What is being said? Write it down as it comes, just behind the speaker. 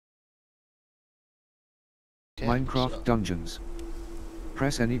Okay, Minecraft so Dungeons.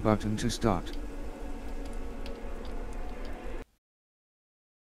 Press any button to start.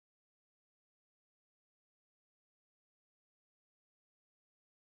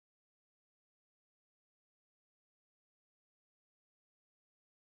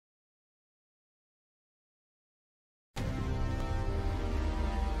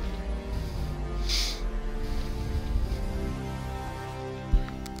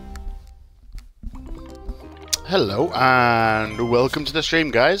 hello and welcome to the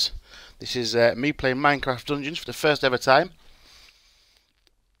stream, guys. This is me playing Minecraft Dungeons for the first ever time.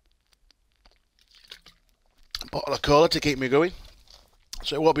 Bottle of cola to keep me going.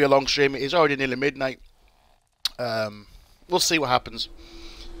 So it won't be a long stream. It is already nearly midnight. We'll see what happens.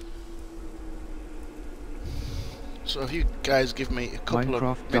 So if you guys give me a couple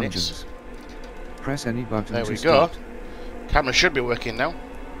Minecraft of minutes. Dungeons. Press any button There to we go. start. Camera should be working now.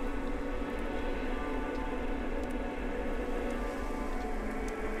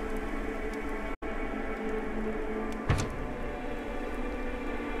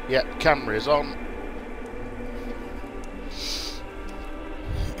 Yep, camera is on.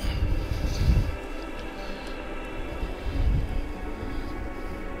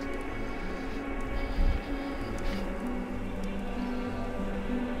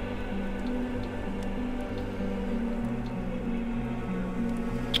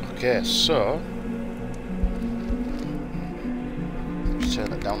 Okay, so just turn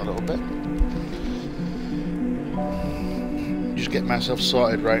that down a little bit. Just get myself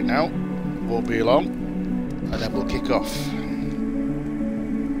sorted right now. Won't be long, and then we'll kick off.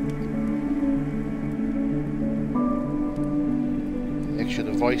 Make sure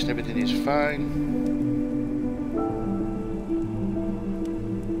the voice and everything is fine.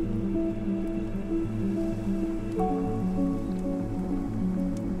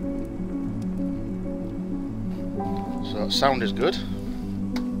 So sound is good.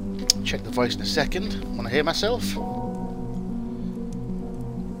 Check the voice in a second when I hear myself.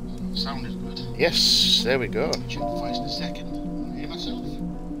 Sound is good. Yes, there we go. Check the voice in a second. Can I hear myself?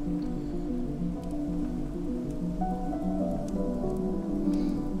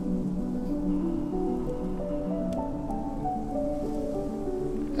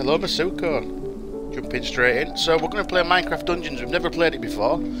 Hello, Masuko. Jumping straight in. So we're going to play Minecraft Dungeons. We've never played it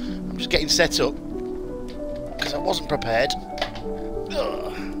before. I'm just getting set up because I wasn't prepared. Ugh.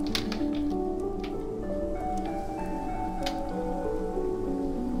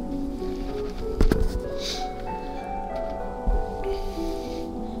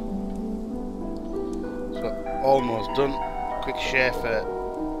 Almost done. Quick share for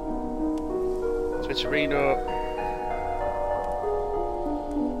Twitterino.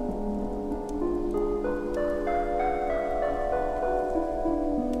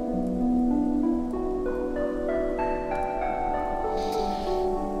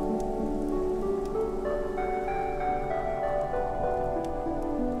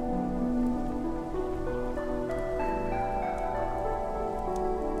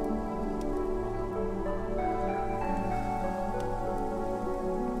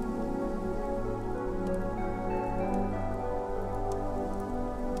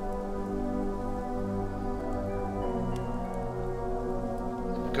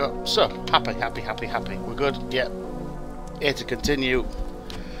 So, happy. We're good. Yeah. Here to continue.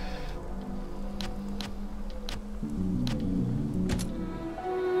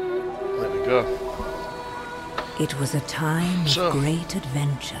 There we go. It was a time of great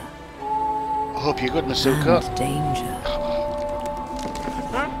adventure. I hope you're good, Masuko. And danger.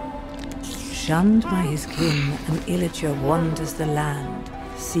 Shunned by his kin, an illager wanders the land,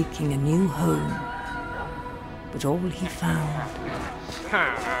 seeking a new home. But all he found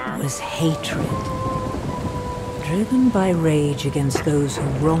was hatred. Driven by rage against those who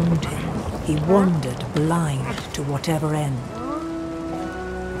wronged him, he wandered blind to whatever end.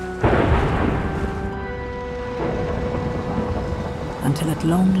 Until at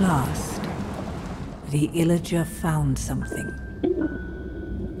long last, the illager found something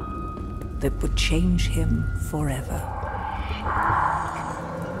that would change him forever.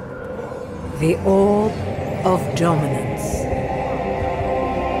 The Orb of Dominance.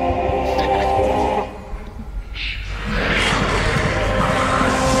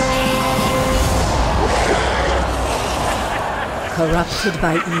 Corrupted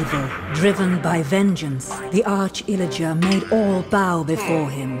by evil, driven by vengeance, the Arch-Illager made all bow before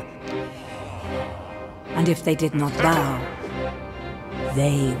him. And if they did not bow,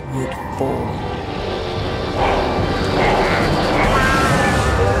 they would fall.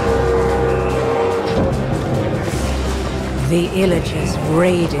 The Illagers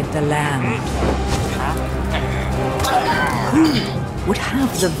raided the land. Who would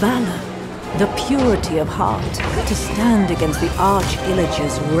have the valor, the purity of heart, to stand against the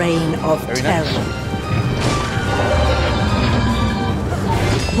Arch-Illager's reign of Very terror? nice.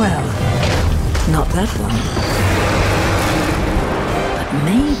 Well, not that one. But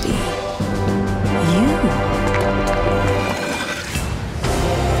maybe you.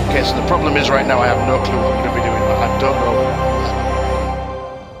 Okay, so the problem is right now I have no clue what I'm going to be doing. I don't know.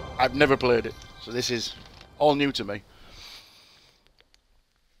 I've never played it, so this is all new to me.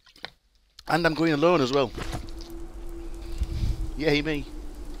 And I'm going alone as well. Yay me.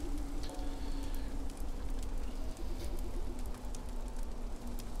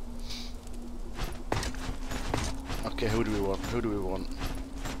 Okay, who do we want? Who do we want?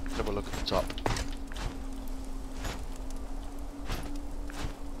 Let's have a look at the top.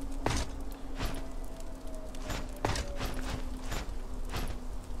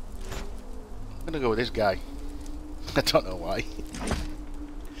 I'm gonna go with this guy. I don't know why.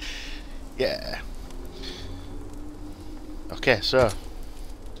 Yeah. Okay, so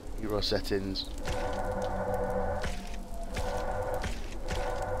hero settings.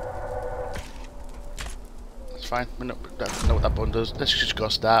 That's fine. We know what that button does. Let's just go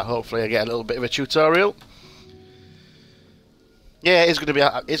start. Hopefully, I get a little bit of a tutorial. Yeah, it's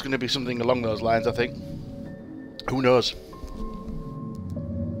gonna be something along those lines. I think. Who knows?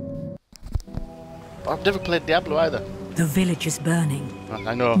 I've never played Diablo either. The village is burning.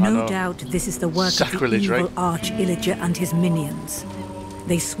 I know. No doubt this is the work Sacrilege, of the evil right? Arch-Illager and his minions.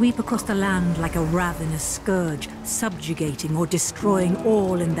 They sweep across the land like a ravenous scourge, subjugating or destroying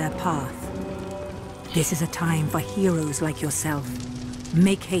all in their path. This is a time for heroes like yourself.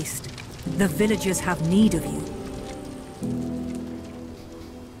 Make haste. The villagers have need of you.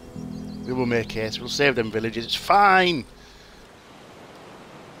 We will make haste. We'll save them villages. It's fine.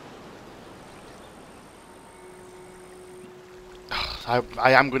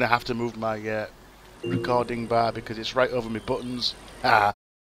 I am going to have to move my recording bar because it's right over my buttons. Ah.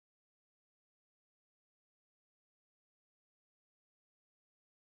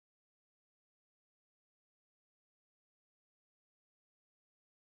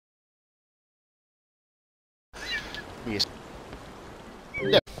 Yes.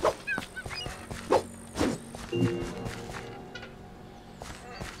 Yeah.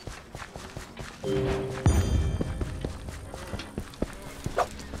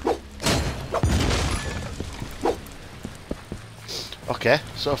 Okay,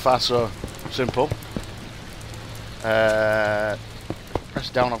 so far so simple. Press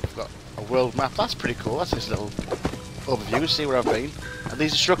down, I've got a world map. That's pretty cool. That's this little overview. See where I've been. Are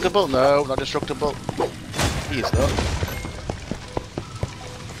these destructible? No, not destructible. He is though.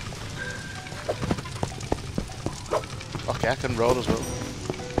 Okay, I can roll as well.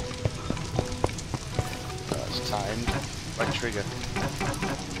 That's timed. Right trigger.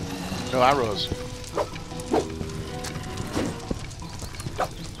 No arrows.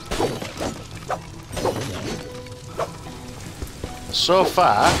 So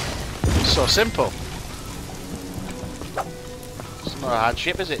far, so simple. It's not a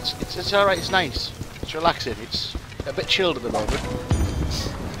hardship, is it? It's alright, it's nice. It's relaxing. It's a bit chilled at the moment.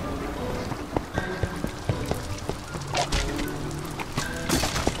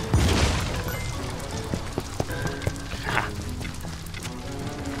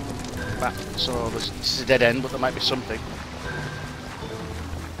 So this is a dead end, but there might be something.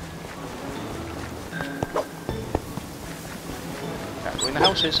 Can't go in the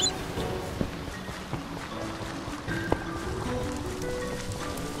houses.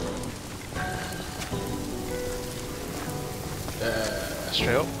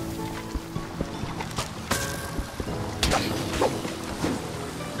 Straight up.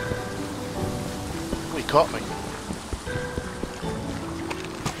 Oh, he caught me.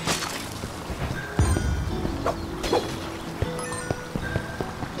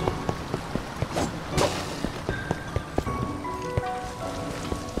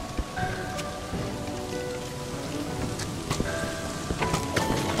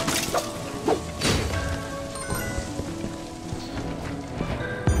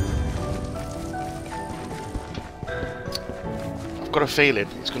 I've got a feeling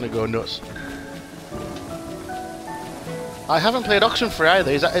it's going to go nuts. I haven't played Oxenfree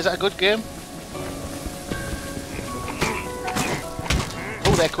either. Is that a good game?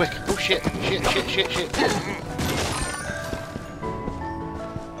 Oh, they're quick. Oh shit! Shit! Shit! Shit! Shit!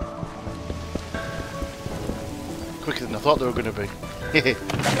 Quicker than I thought they were going to be.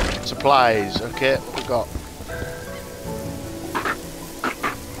 Supplies. Okay, what we got?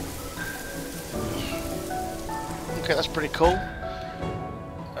 Okay, that's pretty cool.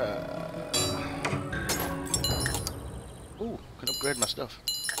 Ooh, upgrade my stuff.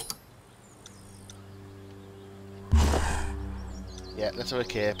 Yeah, let's have a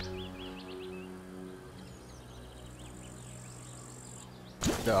cape.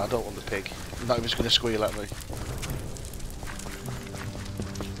 No, I don't want the pig. I'm not even just going to squeal at me.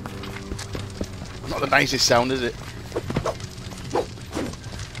 Not the nicest sound, is it?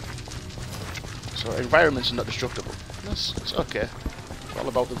 So environments are not destructible. It's okay. It's all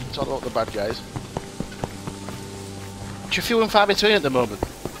about the bad guys. But you're few and far between at the moment.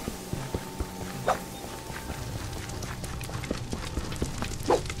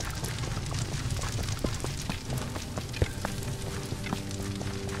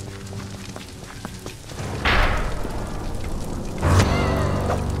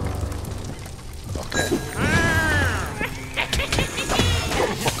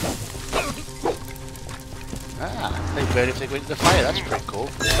 If they go into the fire, that's pretty cool.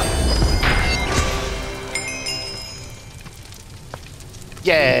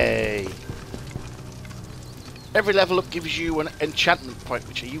 Yay! Every level up gives you an enchantment point,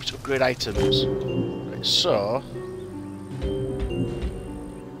 which are used to upgrade items. Right, so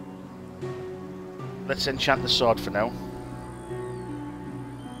let's enchant the sword for now.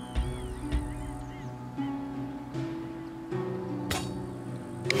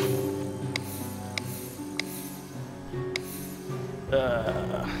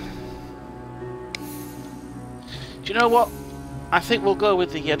 Do you know what? I think we'll go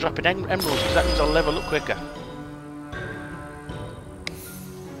with the dropping emeralds, because that means I'll level up quicker.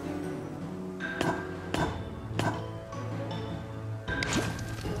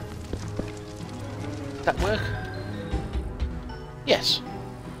 Did that work? Yes.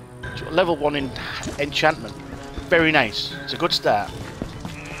 So level 1 in enchantment. Very nice. It's a good start.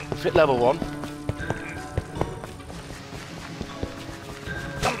 Fit level 1.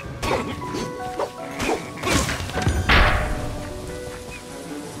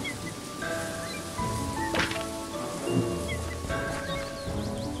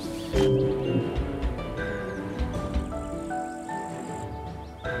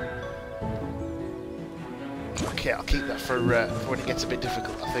 Okay, I'll keep that for when it gets a bit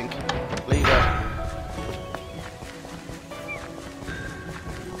difficult, I think. Leave her.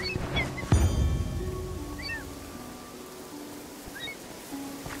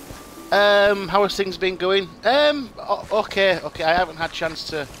 How has things been going? Okay, I haven't had a chance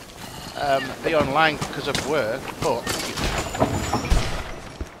to be online because of work, but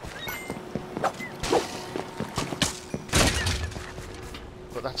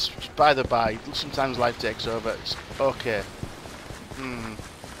that's by the by. Sometimes life takes over. It's okay.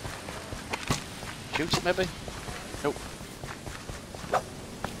 Shoot it, maybe? Nope.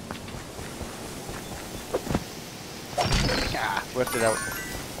 Ah, worked it out.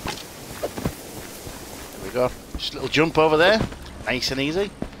 There we go. Just a little jump over there. Nice and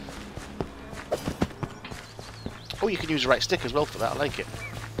easy. Oh, you can use the right stick as well for that. I like it.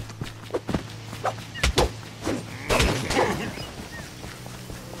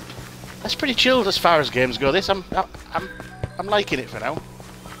 That's pretty chilled as far as games go. This I'm liking it for now.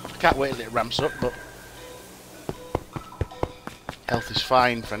 I can't wait till it ramps up, but health is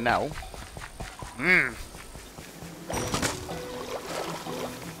fine for now.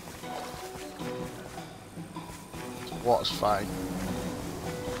 Water's fine.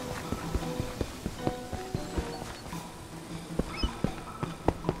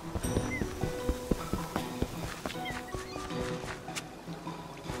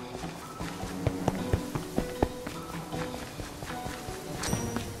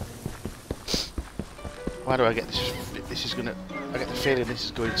 Why do I get this? This is gonna. I get the feeling this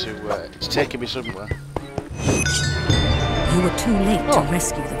is going to. It's taking me somewhere. You were too late to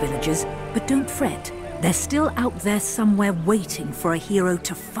rescue the villagers, but don't fret. They're still out there somewhere waiting for a hero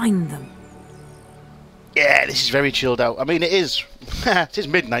to find them. Yeah, this is very chilled out. I mean, it is. It is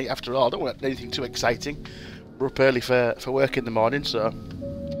midnight after all. I don't want anything too exciting. We're up early for work in the morning, so.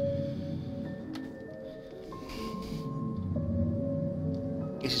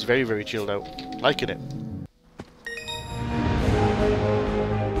 This is very, very chilled out. Liking it.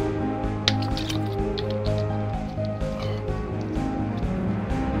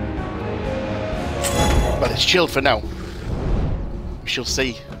 Well, it's chilled for now. We shall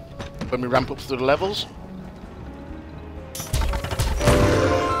see when we ramp up through the levels.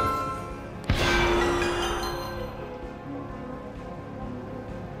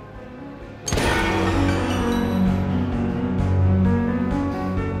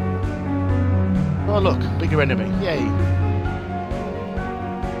 Oh look, bigger enemy. Yay.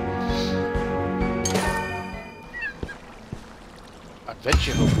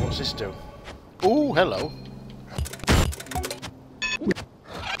 Adventure hub, what's this do? Oh, hello.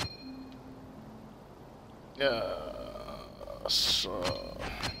 So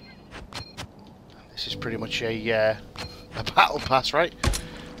this is pretty much a battle pass, right?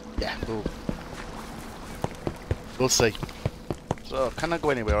 Yeah, we'll see. So can I go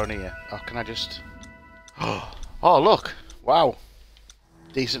anywhere on here? Or can I just... Oh look! Wow!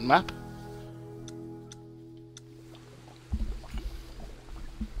 Decent map.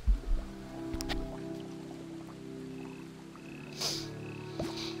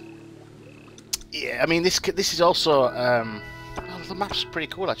 Yeah, I mean this is also well, the map's pretty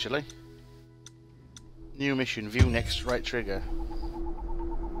cool actually. New mission, view next, right trigger.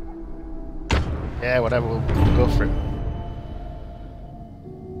 Yeah, whatever, we'll go for it.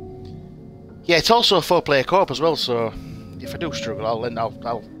 Yeah, it's also a 4-player co-op as well, so if I do struggle, I'll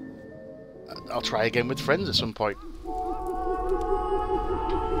try again with friends at some point.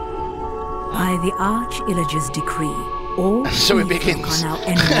 By the Arch-Illager's decree, all So it three begins. are now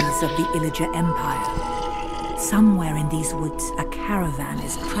enemies of the Illager Empire. Somewhere in these woods, a caravan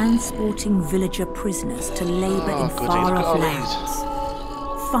is transporting villager prisoners to labor in goody, far-off look at all lands.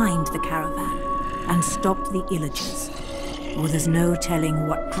 Find the caravan and stop the Illagers, or there's no telling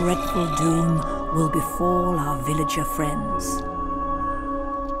what dreadful doom will befall our villager friends.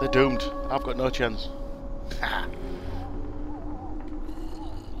 They're doomed. I've got no chance.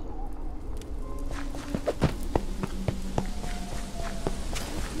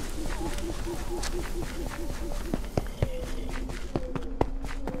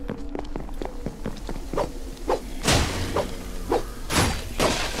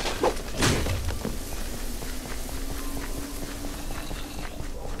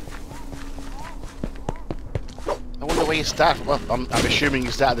 Where you start? Well, I'm assuming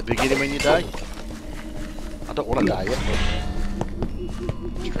you start at the beginning when you die. I don't want to die yet, but...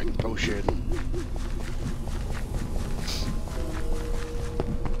 Strength potion.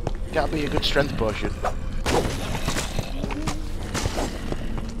 Gotta be a good strength potion.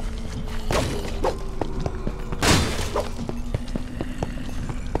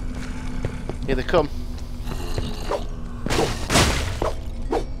 Here they come.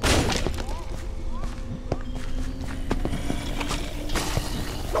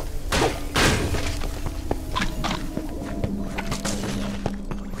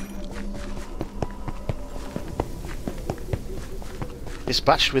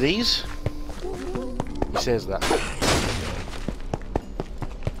 Dispatched with ease? He says that.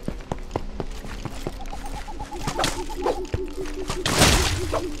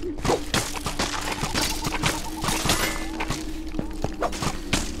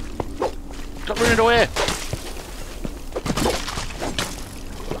 Stop running away!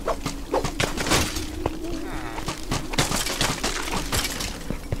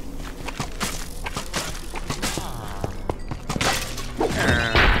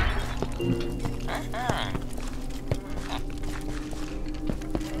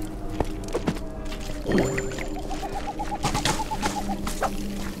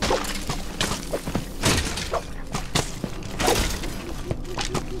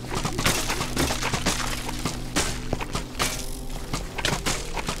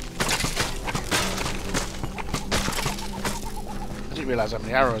 I didn't realise how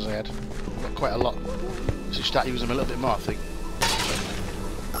many arrows I had. I've got quite a lot. So start using them a little bit more, I think.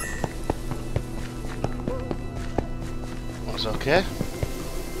 That's okay.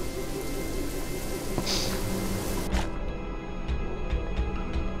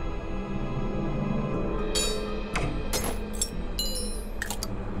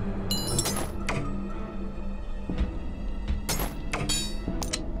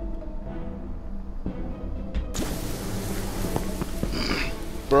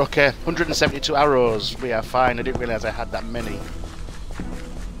 We're okay. 172 arrows. We are fine. I didn't realise I had that many.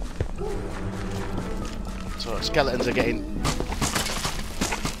 So skeletons are getting...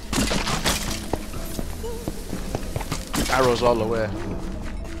 arrows all the way.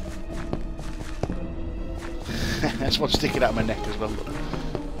 There's one sticking out of my neck as well. Look.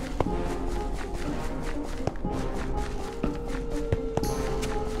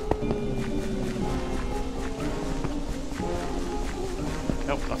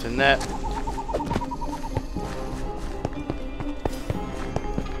 Nope, nothing there.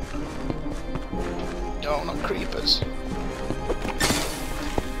 Oh, not creepers.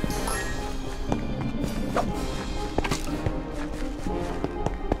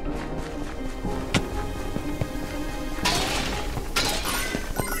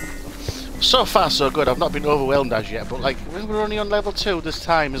 So far so good. I've not been overwhelmed as yet, but like when we're only on level 2, there's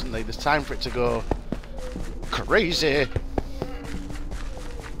time, isn't there? There's time for it to go crazy.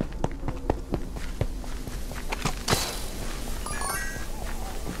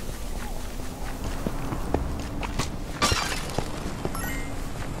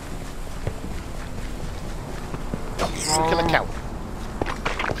 we kill a cow?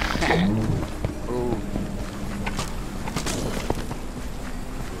 Ooh.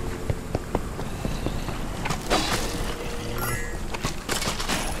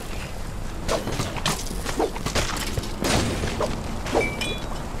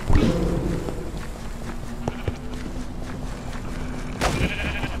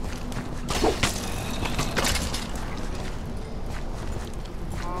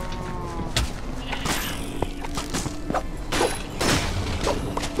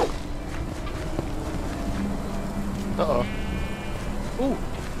 Uh-oh. Ooh.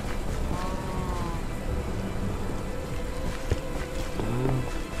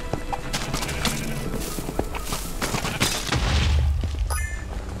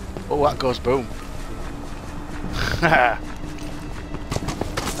 Oh, that goes boom. That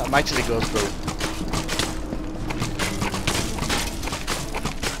mightily goes boom.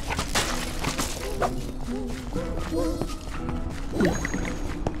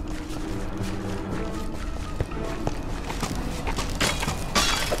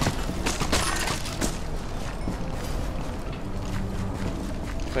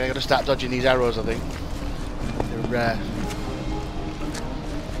 I'm gonna start dodging these arrows, I think. They're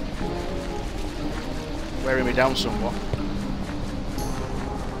wearing me down somewhat.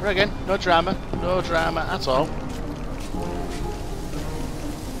 Right again, no drama at all.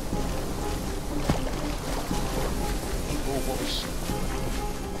 Oh, what was...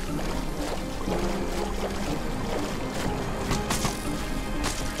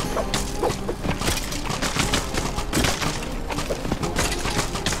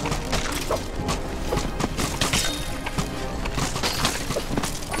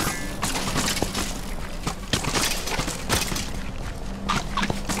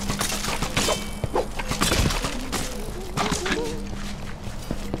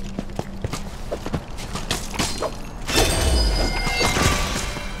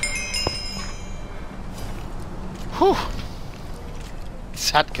 Whew.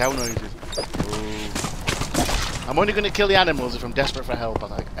 Sad cow noises. Ooh. I'm only going to kill the animals if I'm desperate for help. I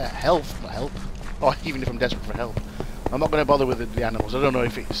think health, not help. Or even if I'm desperate for help. I'm not going to bother with the animals. I don't know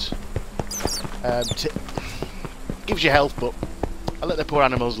if it's gives you health, but I'll let the poor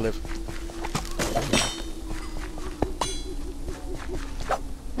animals live.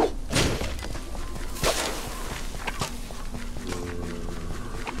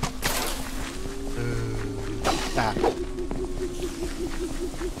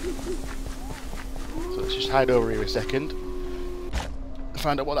 So let's just hide over here a second.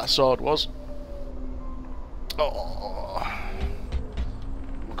 Find out what that sword was. Oh,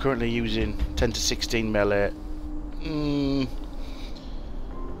 we're currently using 10 to 16 melee.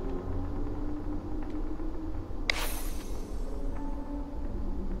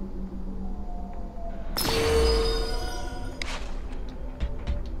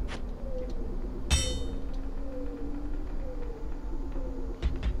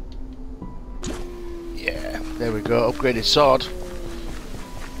 Yeah, there we go. Upgraded sword.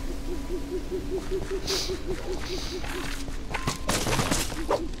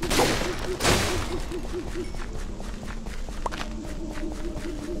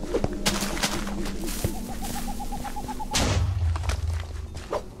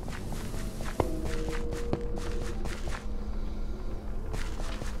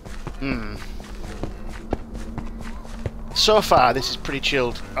 So far, this is pretty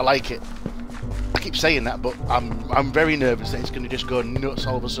chilled. I like it. I keep saying that, but I'm very nervous that it's going to just go nuts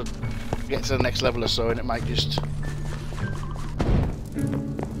all of a sudden. Get to the next level or so, and it might just.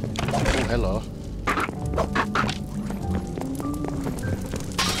 Oh, hello.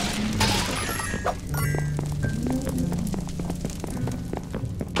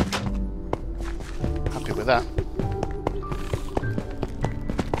 Happy with that.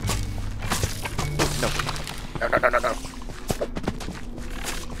 Oh, no. No.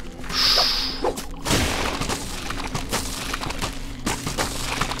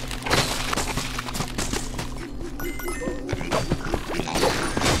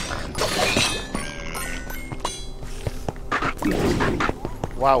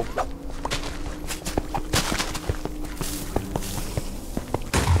 Wow.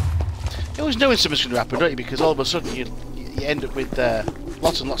 You always knowing something's going to happen, don't you? Because all of a sudden you end up with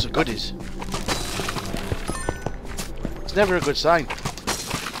lots and lots of goodies. It's never a good sign.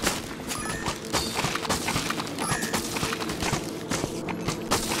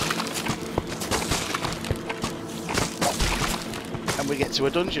 And we get to a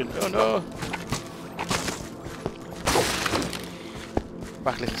dungeon. Oh no!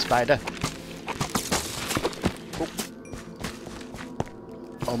 Back, little spider. Oh.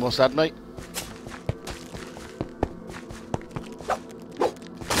 Almost had, mate.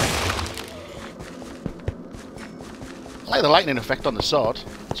 I like the lightning effect on the sword.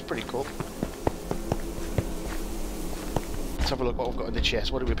 It's pretty cool. Let's have a look what we've got in the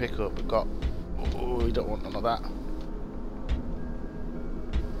chest. What do we pick up? We've got... Oh, we don't want none of that.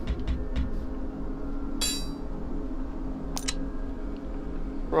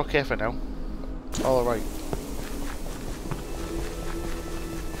 We're okay for now. Alright.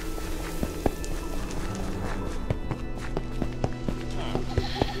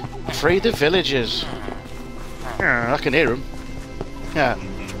 Free the villagers. I can hear them. Yeah.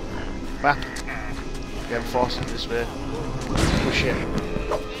 Map. Yeah, I'm forcing this way. Push it.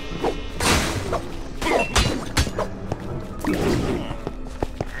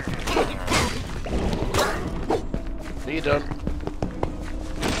 Are you done?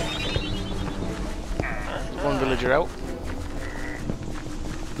 One villager out.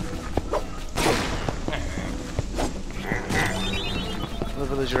 Another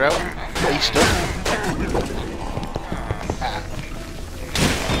villager out. He's stuck. Ah.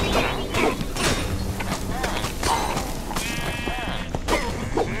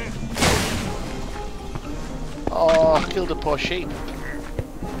 Oh, I killed a poor sheep.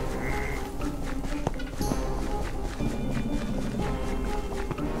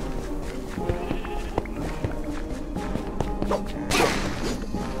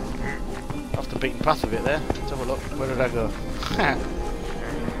 Off the beaten path of it there. Let's have a look. Where did I go?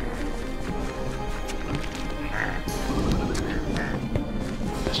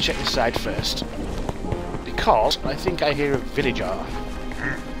 Let's check this side first. Because I think I hear a villager.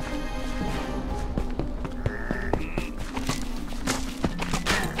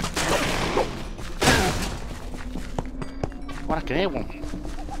 Well, I can hear one.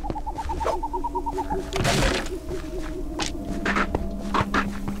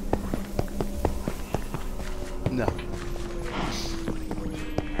 No.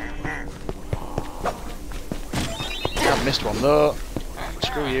 I've missed one though.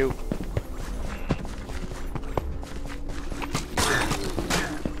 Screw you.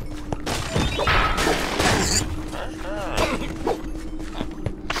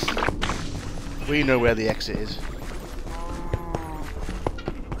 We know where the exit is.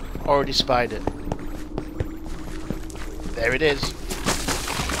 Already spied it. There it is.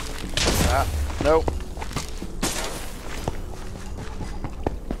 Ah, no.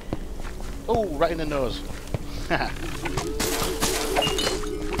 Oh, right in the nose.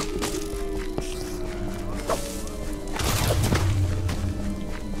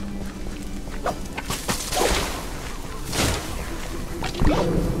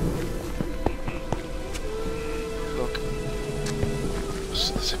 Look.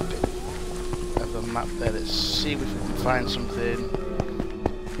 There's a bit of a map there. Let's see if we can find something.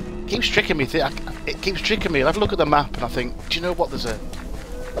 It keeps tricking me. It keeps tricking me. I have a look at the map and I think, do you know what? There's a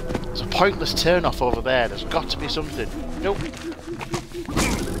pointless turn off over there. There's got to be something. Nope.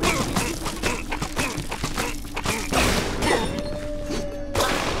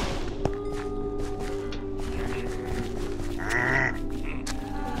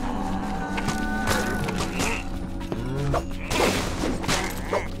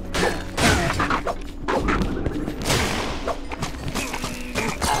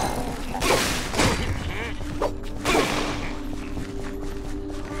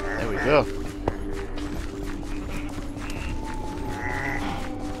 Go.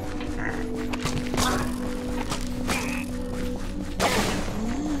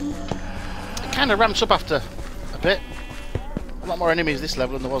 It kind of ramps up after a bit. A lot more enemies this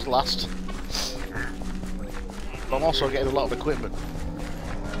level than there was last. But I'm also getting a lot of equipment.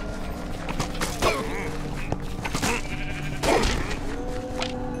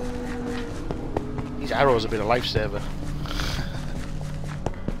 These arrows have been a lifesaver.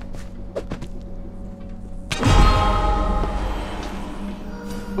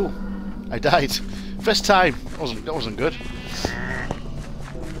 Ooh, I died. First time. That wasn't good.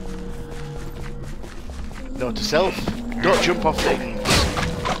 Note to self, don't jump off things.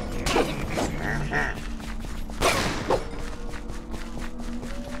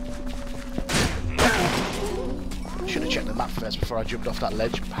 Should have checked the map first before I jumped off that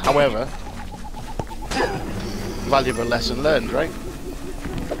ledge. However, valuable lesson learned, right?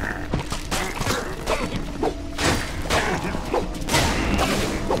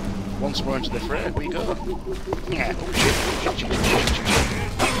 Once more into the fray, we go. Yeah. Oh, shit.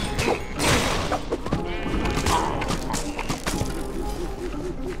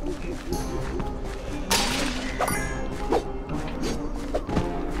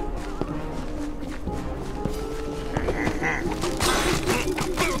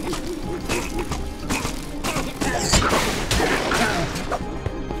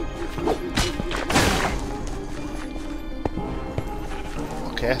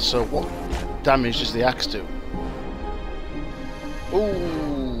 Okay, so what damage does the axe do?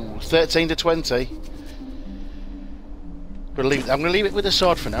 Ooh, 13 to 20. I'm going to leave it with the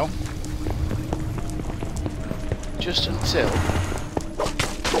sword for now. Just until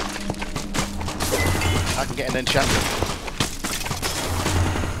I can get an enchantment.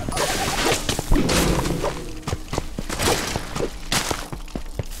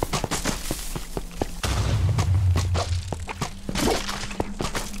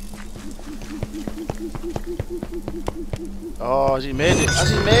 Oh, has he made it?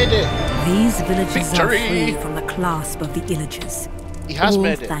 Has he made it? These villages Victory! are free from the clasp of the Illagers. He has All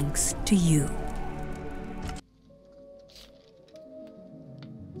made it. thanks to you.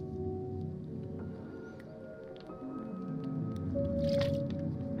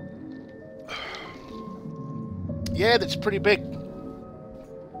 Yeah, that's pretty big.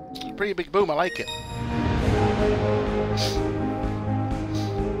 It's a pretty big boom, I like it.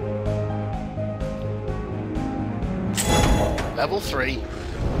 Level 3.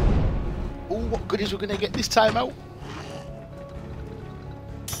 Ooh, what goodies we're going to get this time out.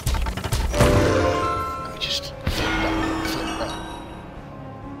 Let me just flip that.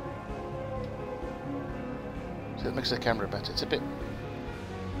 So that makes the camera better. It's a bit...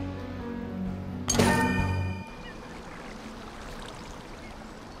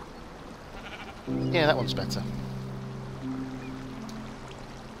 Yeah, that one's better.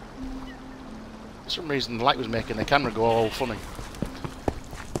 For some reason the light was making the camera go all funny.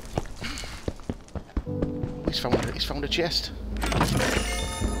 He's found a chest.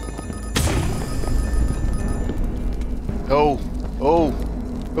 Oh,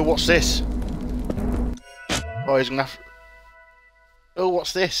 what's this? Oh, he's gonna have... Oh,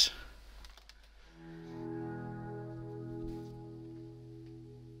 what's this?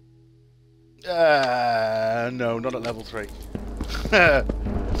 No, not at level 3.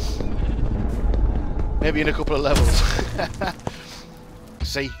 Maybe in a couple of levels.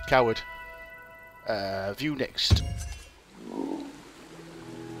 See, coward. View next. What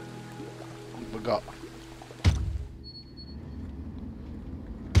we got?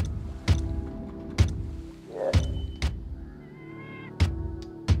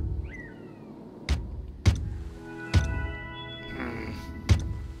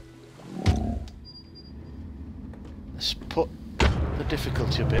 Let's put the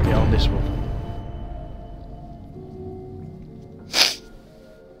difficulty a bit beyond this one.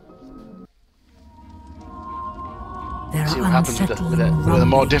 There See are what happens with unsettling a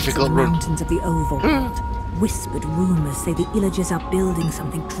more rumblings difficult in the run. mountains of the overworld. Whispered rumors say the Illagers are building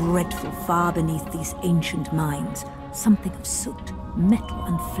something dreadful far beneath these ancient mines. Something of soot, metal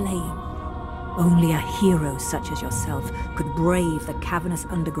and flame. Only a hero such as yourself could brave the cavernous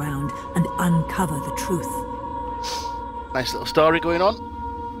underground and uncover the truth. Nice little story going on.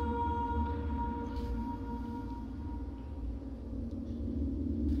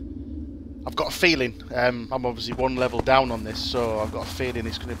 I've got a feeling, I'm obviously one level down on this, so I've got a feeling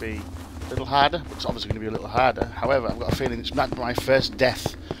it's going to be a little harder. It's obviously going to be a little harder. However, I've got a feeling it's not my first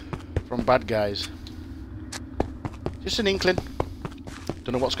death from bad guys. Just an inkling.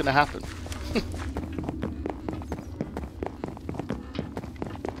 Don't know what's going to happen.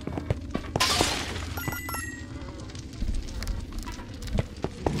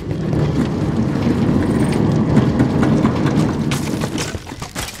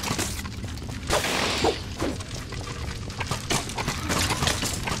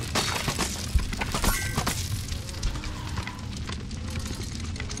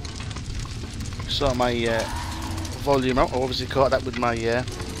 Sort my volume out. I obviously caught that with my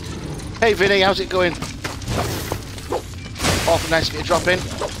Hey Vinny, how's it going? Awful nice to get a drop in.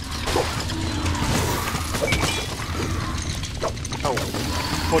 Oh,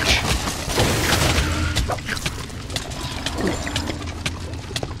 punch.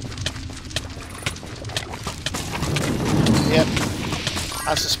 Yep,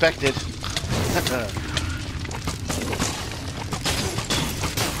 as suspected.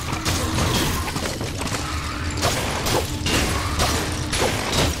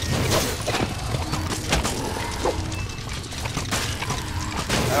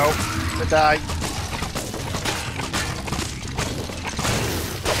 Die.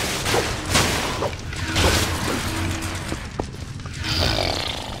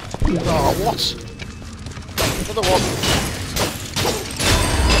 Oh, what? Another one.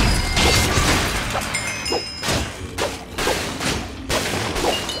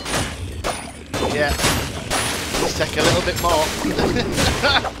 Yeah. Let's take a little bit more.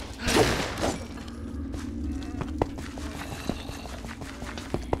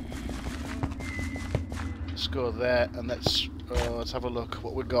 Go there, and let's Let's have a look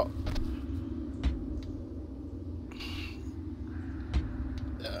what we got.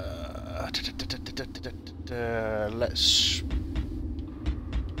 Let's...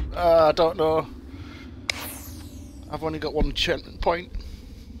 I don't know. I've only got one enchantment point.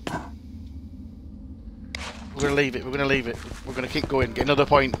 We're gonna leave it. We're gonna leave it. We're gonna keep going. Get another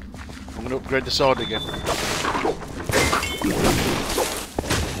point. I'm gonna upgrade the sword again.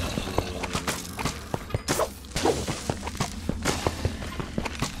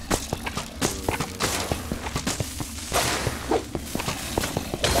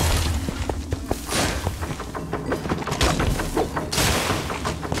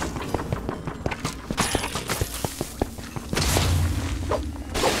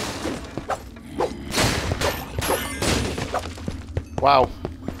 Wow.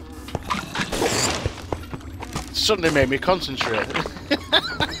 Suddenly made me concentrate.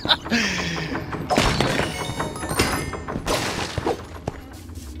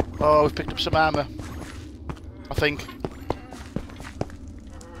 Oh, we've picked up some armour. I think.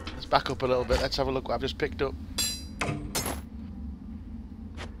 Let's back up a little bit. Let's have a look what I've just picked up.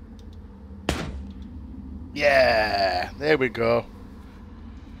 Yeah, there we go.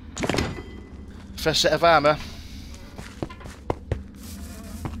 First set of armour.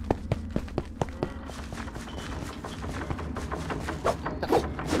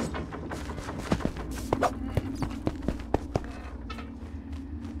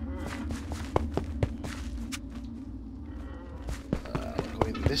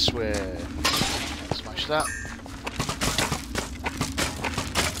 This way. Smash that.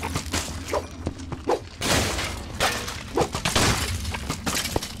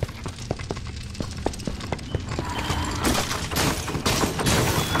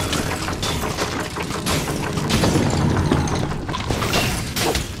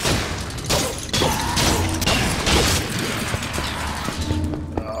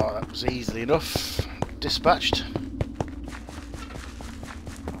 Oh, that was easily enough. Dispatched.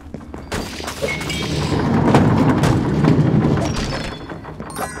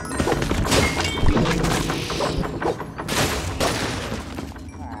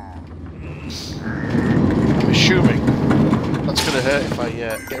 If I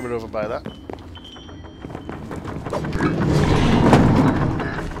get run over by that.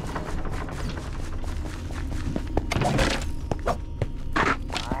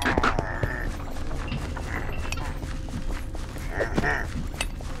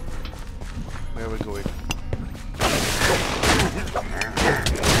 Where are we going?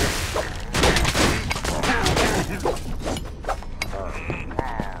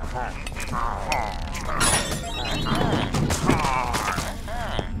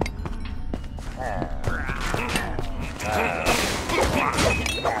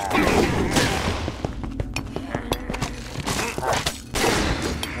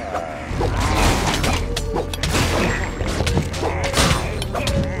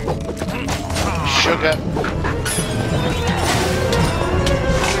 Sugar.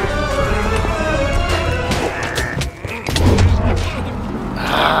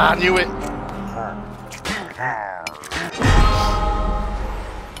 Ah, I knew it.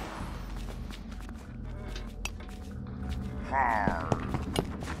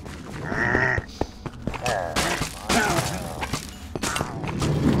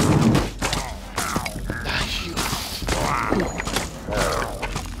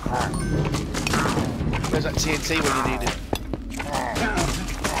 Where's that TNT when you need it?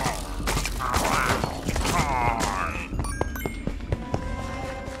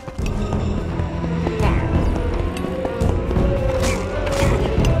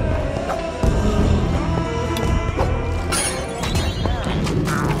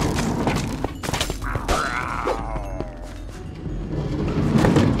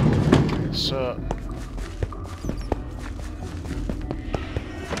 So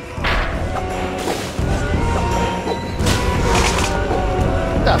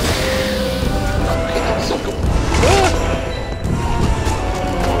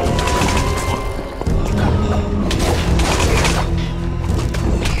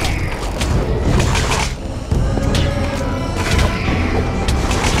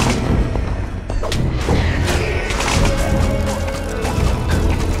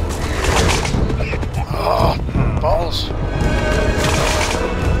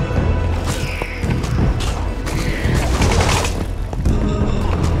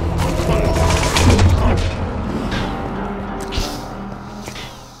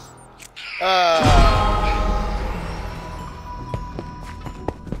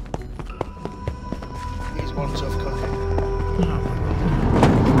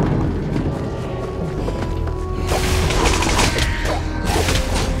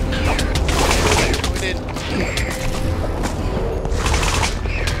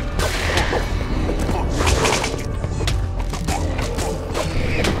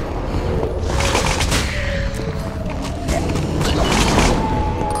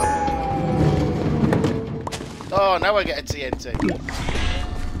Oh, now I get a TNT.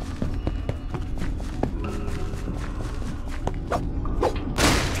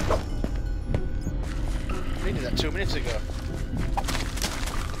 I needed that 2 minutes ago.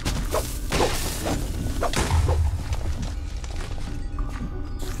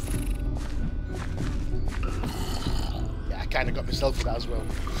 Yeah, I kind of got myself for that as well.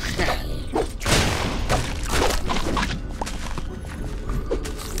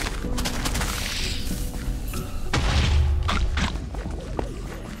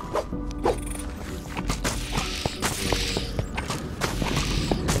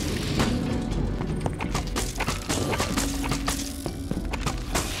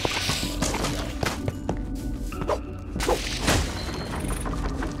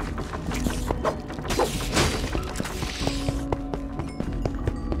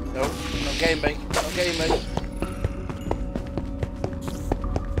 Getting me, not getting me.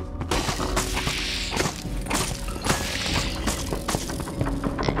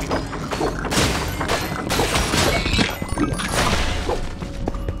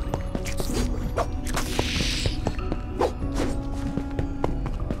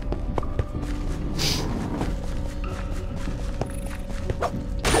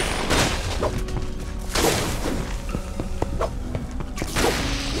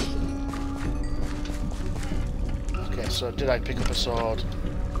 So did I pick up a sword?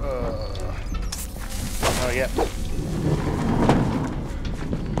 Oh yeah.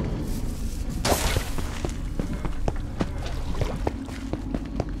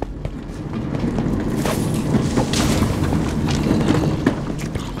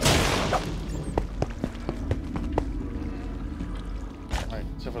 Right,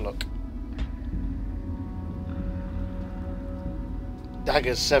 let's have a look.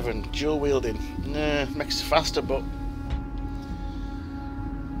 Daggers 7, dual wielding. Nah, makes it faster, but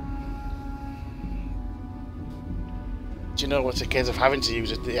do you know what's a case of having to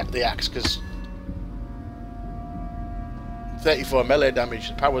use the axe? Because 34 melee damage,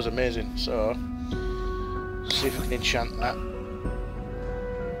 the power's amazing. So let's see if we can enchant that.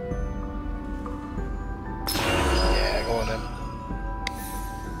 Yeah, go on then.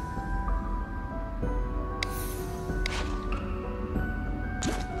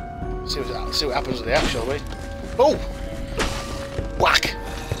 See what happens with the axe, shall we? Oh! Whack!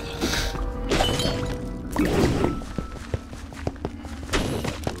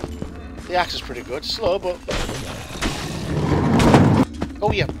 The axe is pretty good, slow but...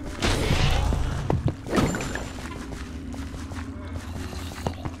 Oh yeah.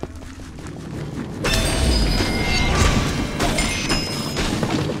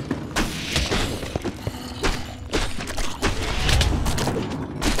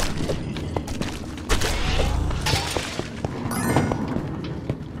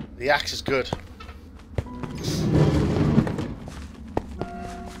 The axe is good.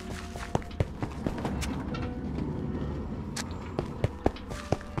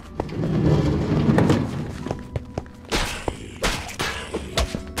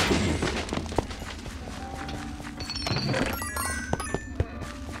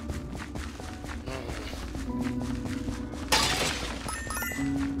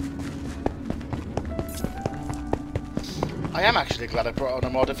 I am actually glad I brought on a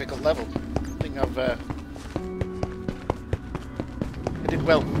more difficult level. I think I did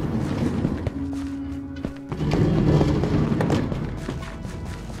well.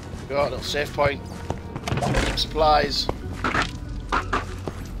 Got a little save point. Supplies.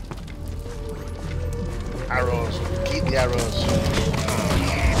 Arrows. Keep the arrows.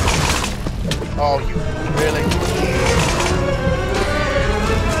 Oh, you really?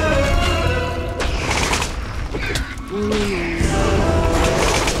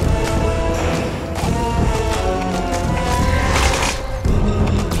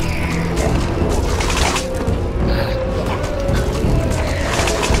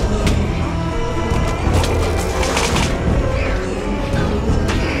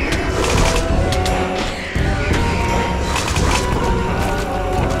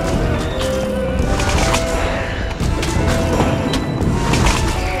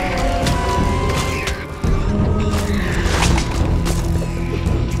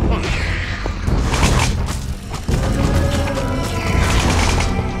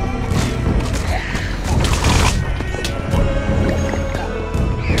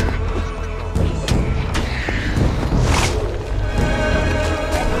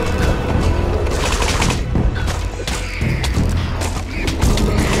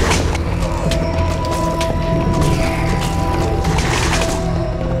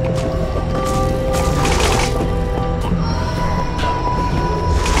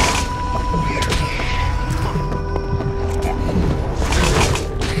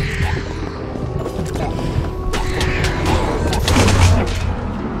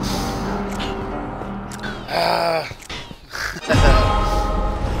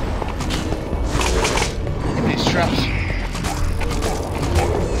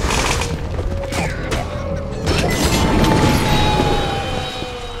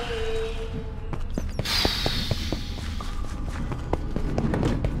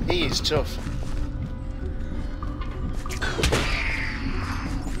 he's tough.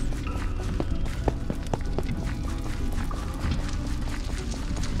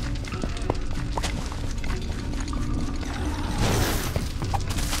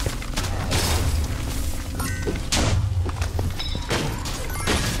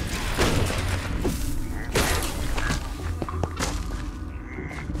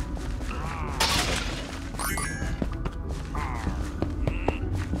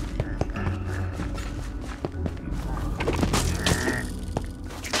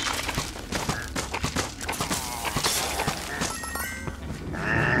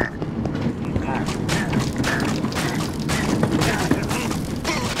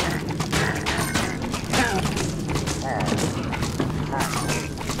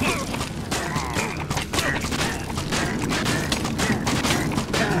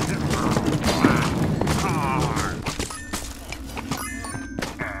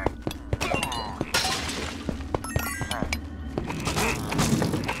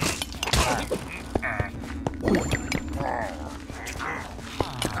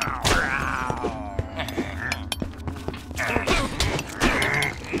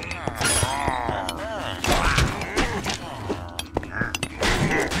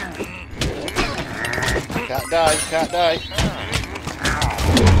 Can't die.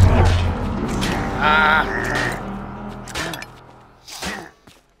 Ah!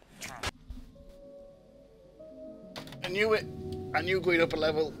 I knew it. I knew going up a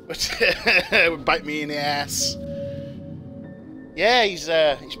level would bite me in the ass. Yeah, he's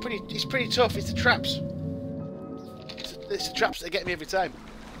pretty tough. It's the traps. It's the traps that get me every time.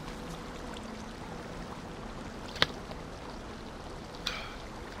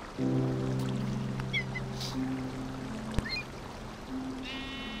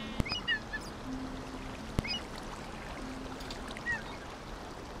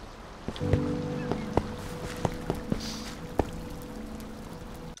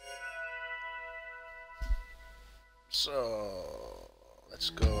 So, let's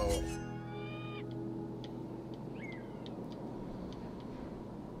go.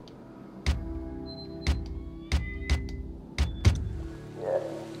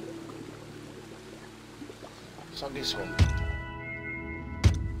 So this one.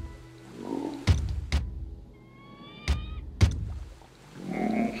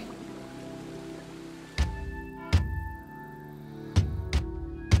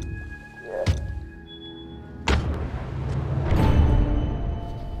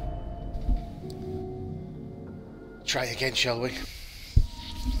 Try again, shall we?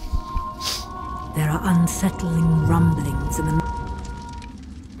 There are unsettling rumblings in the...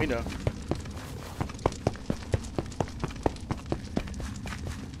 We know.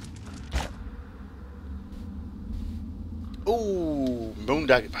 Ooh,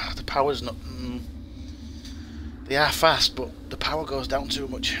 Moondagger. The power's not... They are fast, but the power goes down too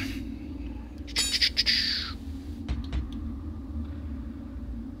much.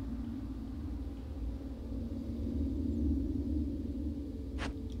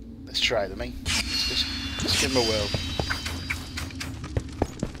 Let's try them, eh? Let's give them a whirl.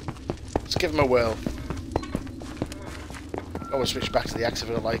 Let's give them a whirl. I will switch back to the axe if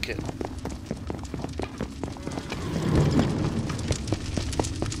I don't like it.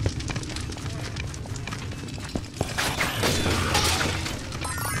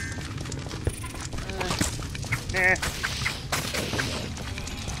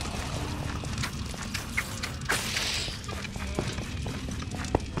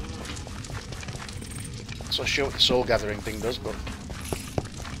 So I'll show what the soul gathering thing does, but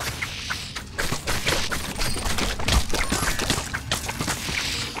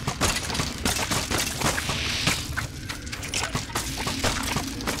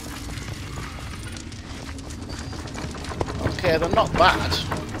okay, they're not bad.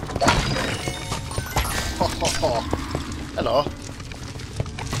 Hello.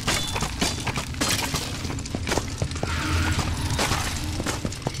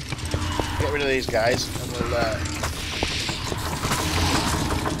 Get rid of these guys and we'll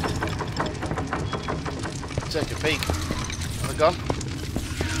take a peek. Are they gone?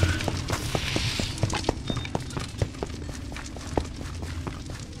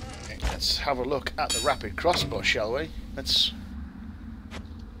 Okay, let's have a look at the rapid crossbow, shall we? Let's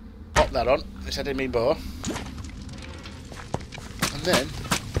pop that on. Let's head in me bow. And then...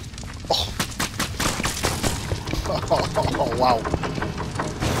 Oh! Oh, wow.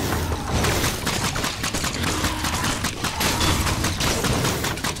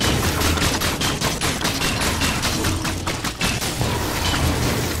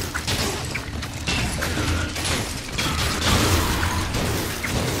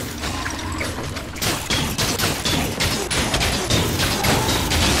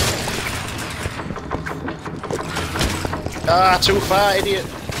 Ah, too far, idiot.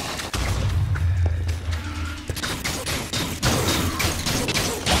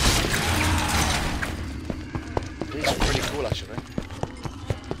 These are pretty cool, actually.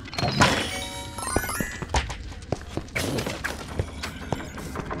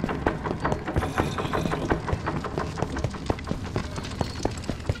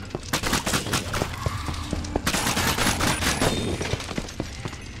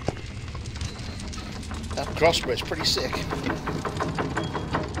 That crossbow is pretty sick.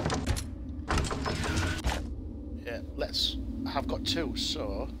 Yeah, let's. I've got two,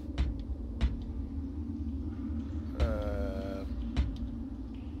 so.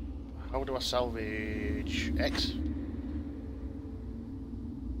 How do I salvage X?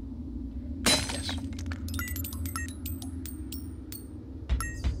 Yes.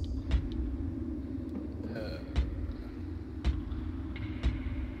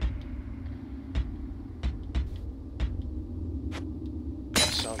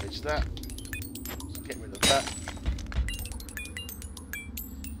 Salvage that. Let's get rid of that.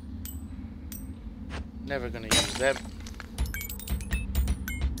 Never gonna use them.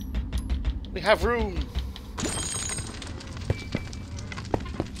 We have room.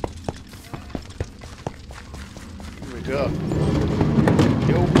 Here we go.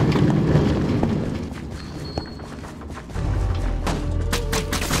 Yo.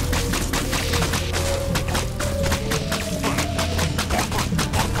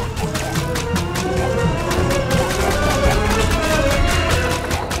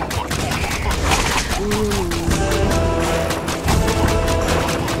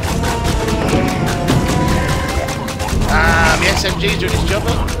 SMG's doing his job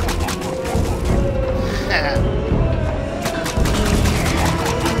up.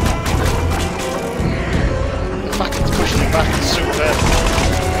 The fact it's pushing him back is superb.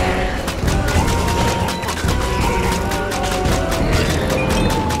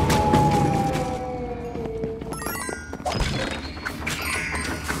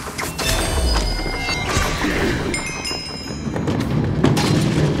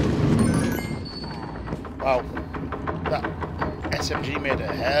 Wow. That SMG made a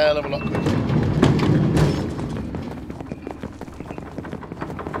hell of a lot quicker.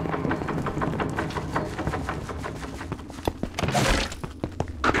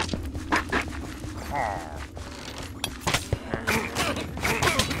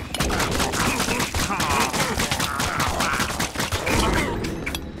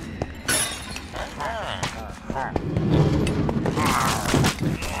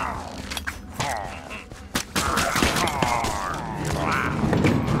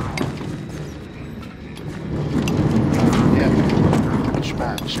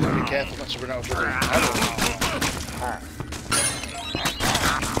 Just gotta be careful not to run out of bloody ammo.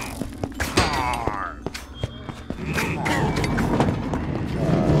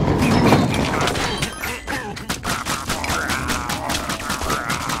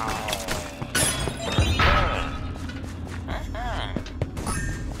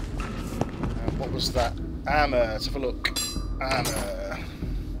 What was that? Armour. Let's have a look. Armour.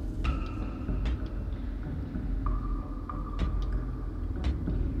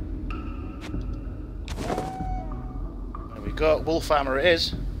 Got wolf armor it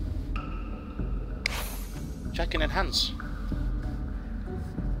is. Check and enhance.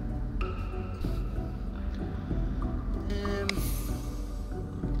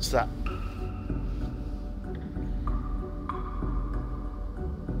 What's that?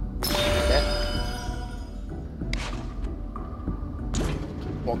 Okay.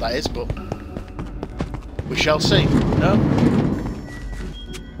 What that is, but we shall see. No?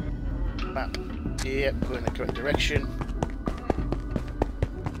 Map. Yep, go in the correct direction.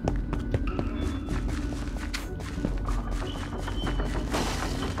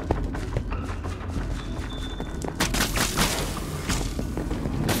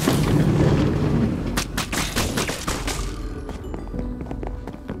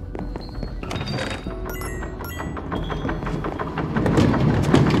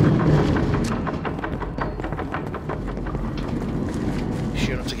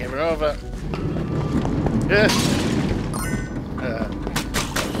 Over. Yeah.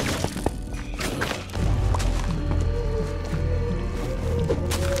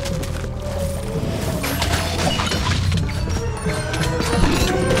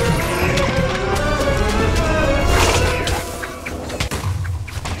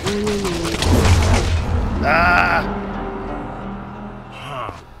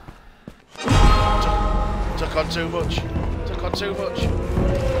 Took on too much. Took on too much.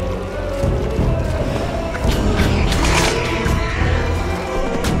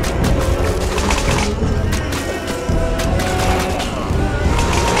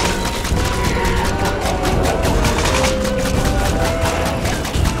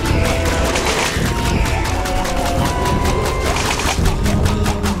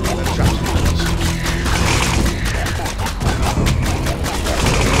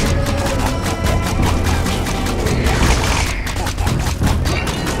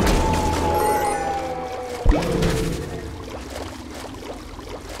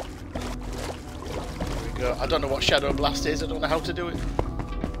 I don't know what Shadow Blast is. I don't know how to do it.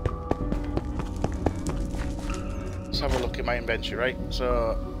 Let's have a look in my inventory, right?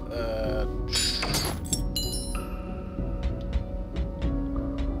 So,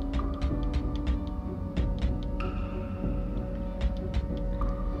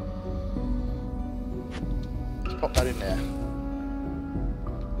 let's pop that in there.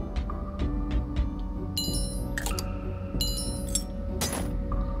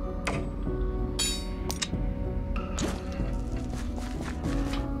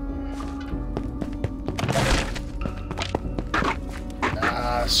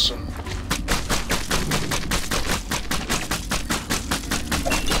 Some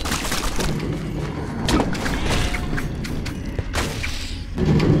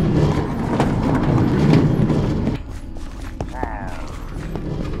there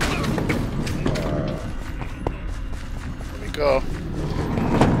we go.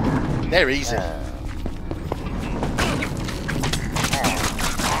 They're easy.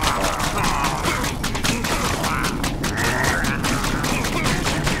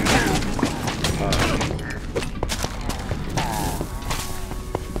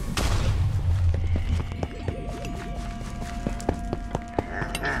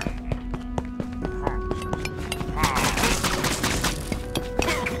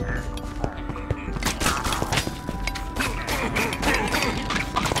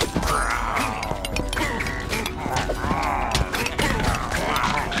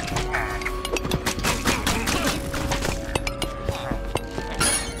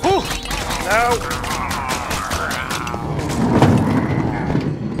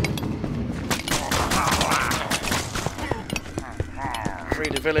 Free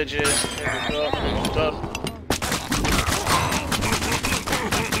the villagers. There we go. Everything's done.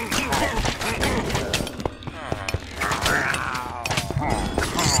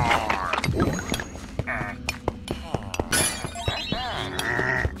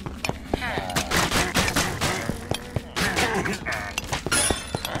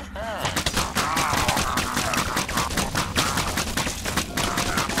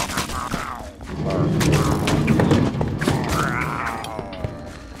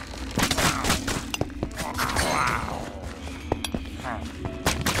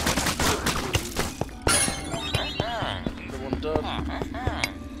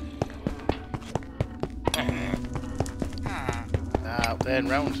 Then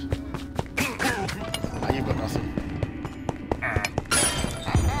round. Ah, you've got nothing.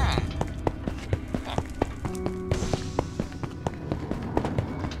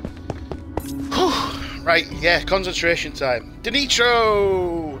 Whew. Right, yeah, concentration time.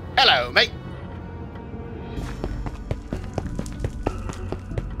 Denitro! Hello, mate.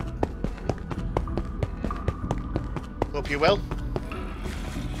 Hope you're well.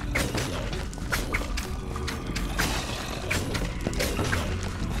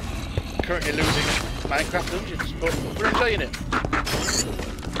 Currently losing Minecraft dungeons, but we're enjoying it.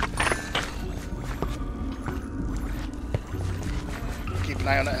 Keep an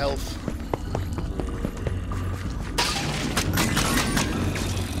eye on that health.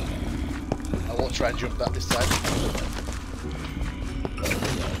 I won't try and jump that this time.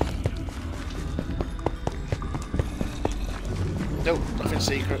 Nope, nothing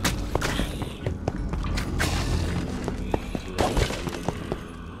secret.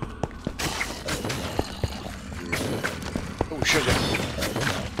 Sugar.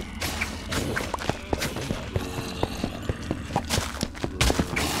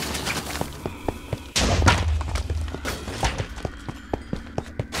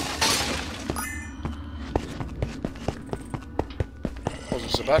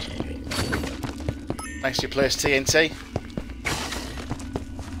 Wasn't so bad. Nicely placed TNT.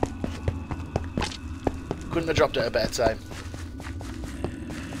 Couldn't have dropped it at a better time.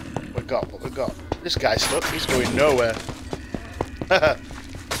 We've got what we've got. This guy's stuck, he's going nowhere.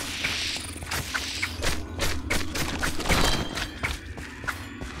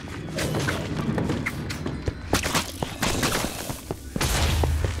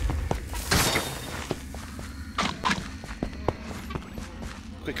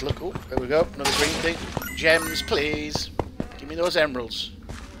 Quick look. Oh, there we go. Another green thing. Gems, please. Give me those emeralds.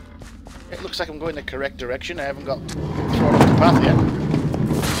 It looks like I'm going the correct direction. I haven't got thrown off the path yet.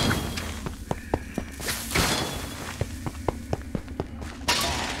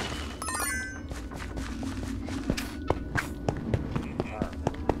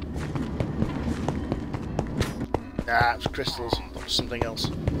 Ah, it was crystals. That was something else.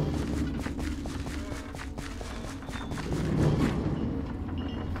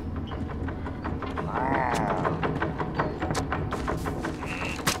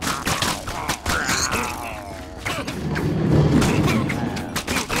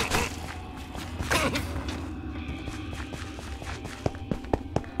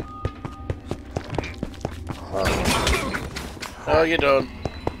 No, you don't.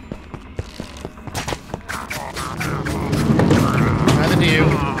 Neither do you.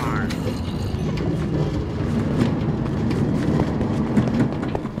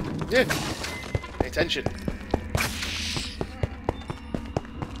 Yeah. Pay attention.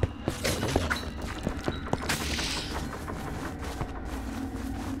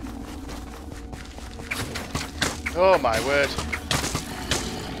 Oh my word.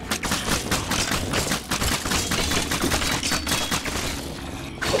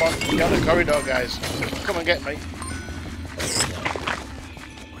 Come on, get down the corridor, guys. Come and get me.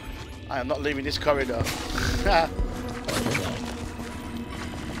 I am not leaving this corridor.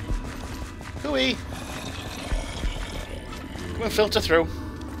 Hooey! Come and filter through.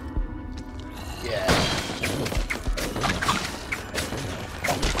 Yeah.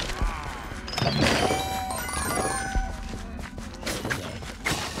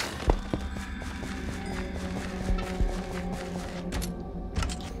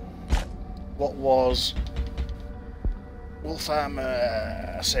 What was wolf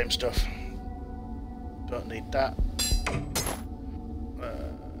armor? Same stuff. Don't need that.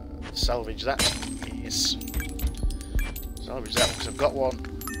 Salvage that. Yes. Salvage that because I've got one.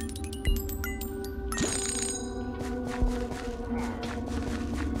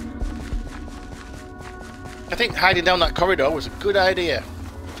 I think hiding down that corridor was a good idea.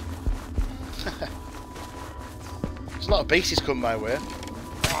 There's a lot of bases come my way.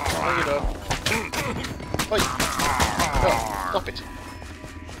 Oh, you know. Oi. Oh, stop it.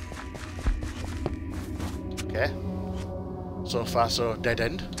 Okay. So far, so dead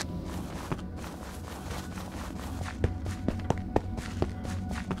end.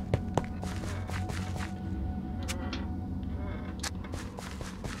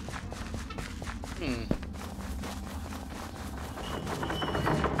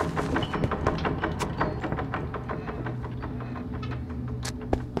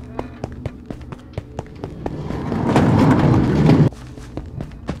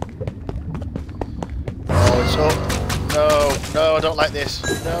 No, I don't like this.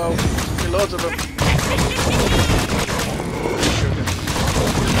 No, there's loads of them.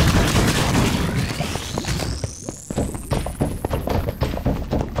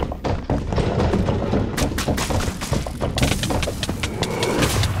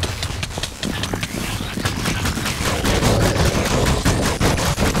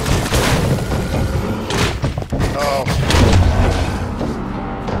 Oh.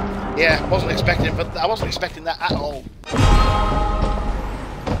 Yeah, wasn't expecting, but I wasn't expecting that at all.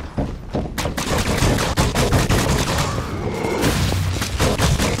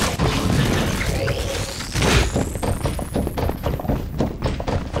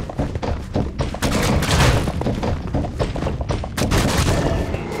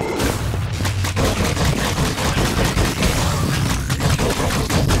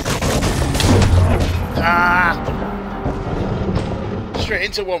 Straight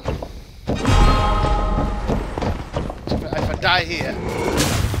into one. So if I die here, I'm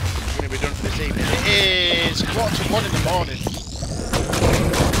going to be done for this evening. It is 1:45 in the morning.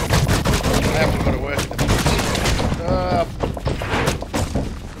 I have to go to work in the morning.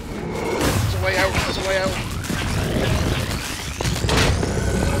 There's a way out, there's a way out.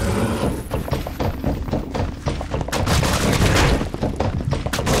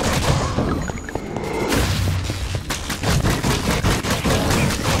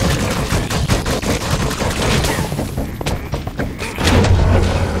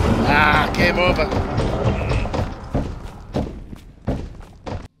 Game over.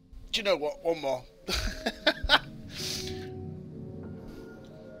 Do you know what? One more.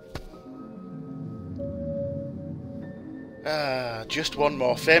 Just one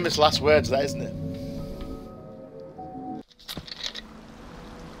more. Famous last words, that, isn't it?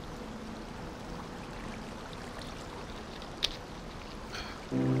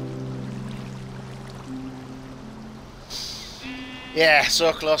 Yeah,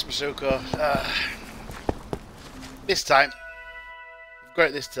 so close, Masuko. This time.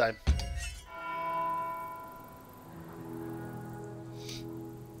 Great this time.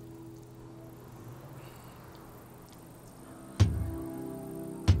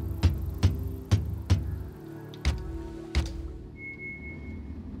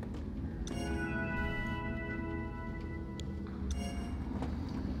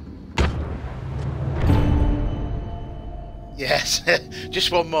 Yes,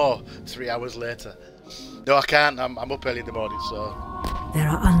 just one more. 3 hours later. No, I can't. I'm up early in the morning, so... There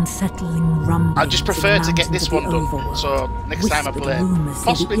are unsettling rumblings. I just prefer to get this one done. So next time I play,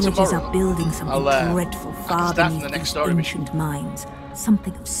 possibly tomorrow, are building something dreadful far start beneath the next these story mission. ancient mines.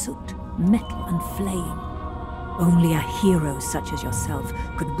 Something of soot, metal, and flame. Only a hero such as yourself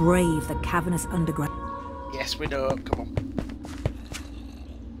could brave the cavernous underground. Yes, we know. Come on.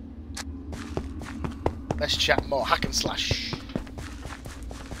 Let's chat more. Hack and slash.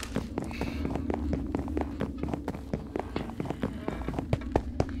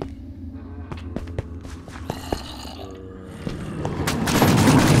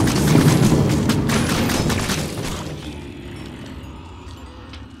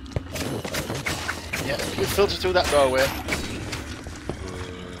 Yeah, you filter through that doorway.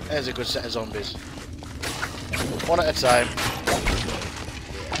 There's a good set of zombies. One at a time.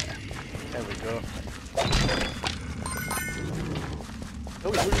 Yeah. There we go.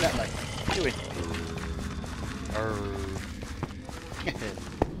 Oh, he's running that way. What are you doing?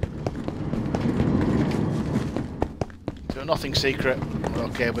 So nothing secret.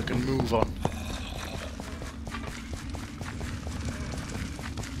 Okay, we can move on.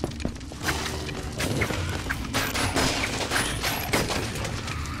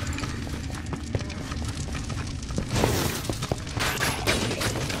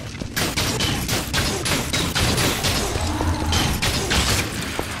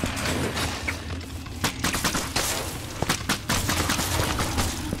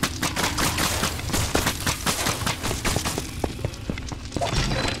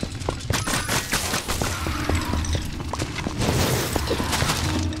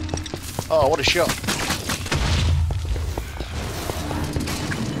 Oh, what a shot.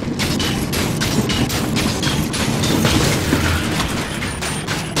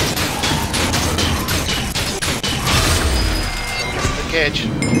 The cage.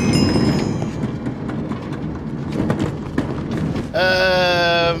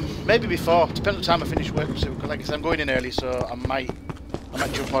 Maybe before. Depends on the time I finish work. So, like I said, I'm going in early, so I might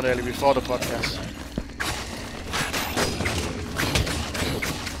jump on early before the podcast.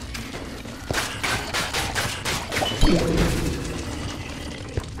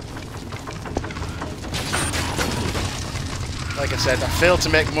 Like I said, I failed to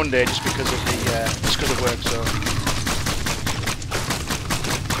make Monday just because of work. So.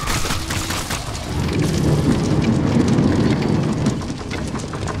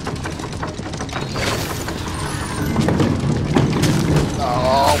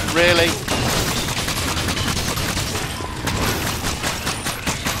 Oh, really?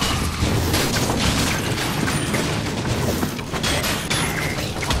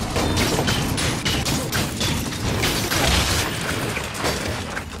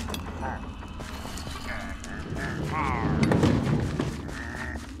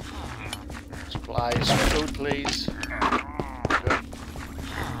 Supplies, food, please. Good.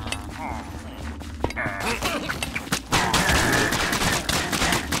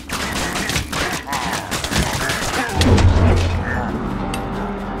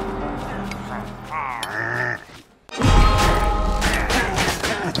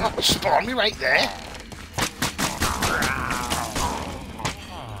 Oh, spawn me right there.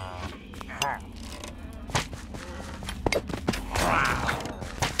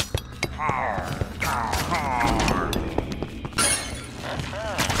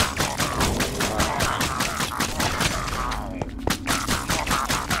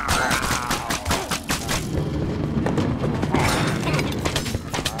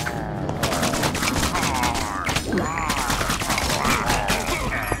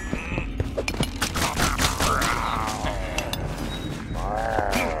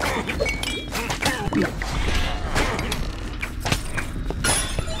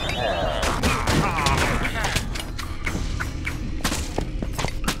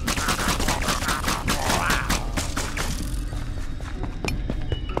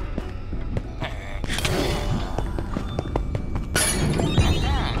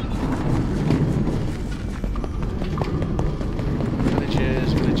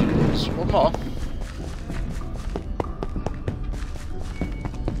 One more.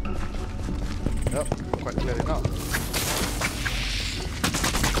 Nope, quite clearly not.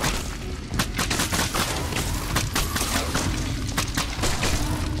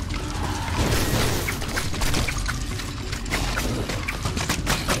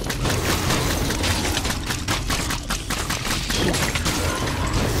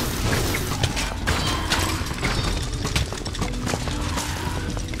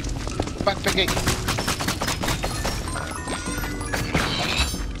 Back piggy.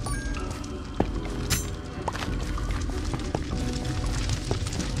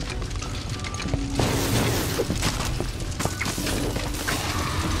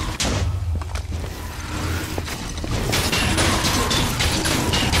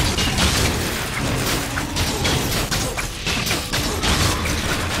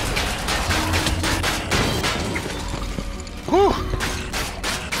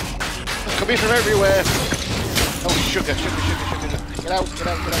 Enemies from everywhere! Oh, sugar. Get out.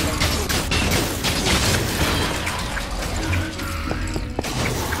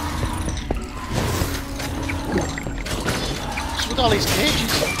 What's with all these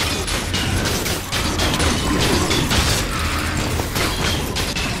cages?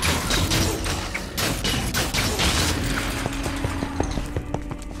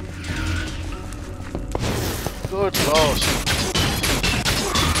 Good lord.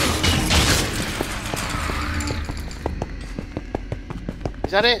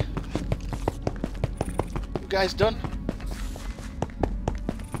 Is that it? You guys done?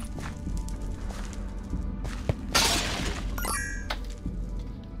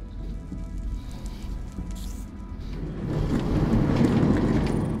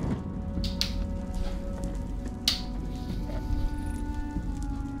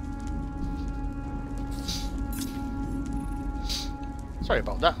 Sorry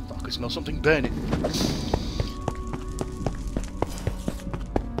about that. I thought I could smell something burning.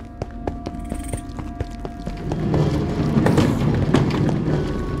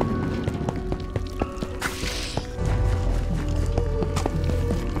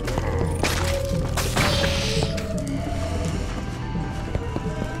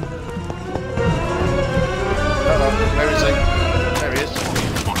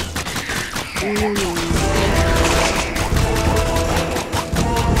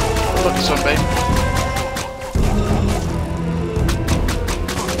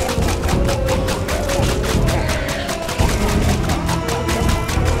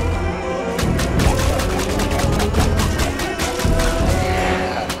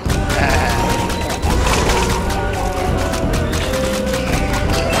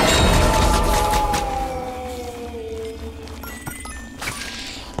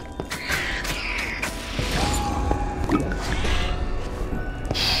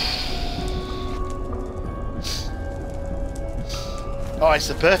 Oh, it's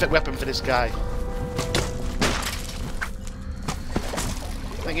the perfect weapon for this guy. I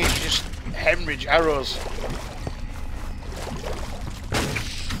think he should just hemorrhage arrows.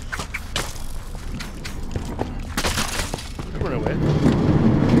 Run away.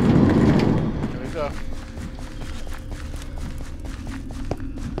 There we go.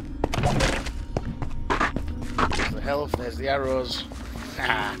 There's the health, there's the arrows.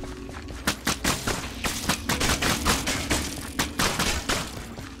 Ha!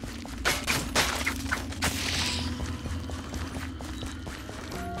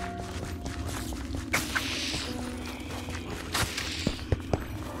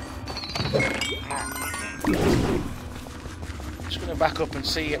 Just gonna back up and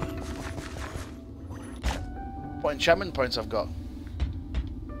see what enchantment points I've got.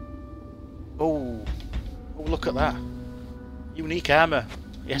 Oh, look at that. Unique armor.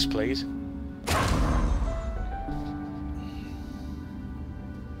 Yes, please.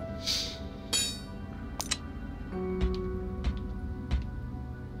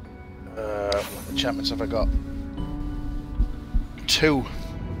 What enchantments have I got? 2.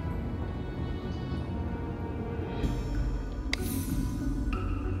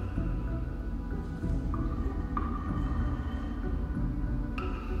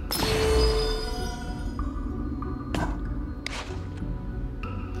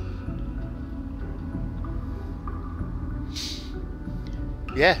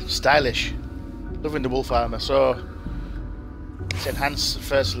 Yeah, stylish. Loving the wolf armor. So it's enhanced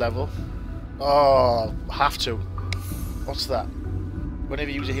first level. Oh, have to. What's that?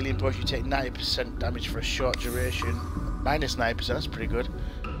 Whenever you use a healing potion, you take 90% damage for a short duration. Minus 9%. That's pretty good.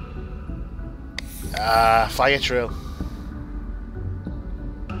 Fire trail.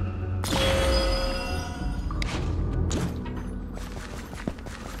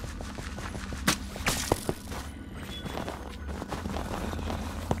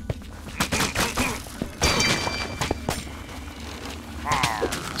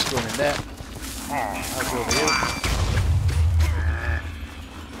 There. I'll go over here.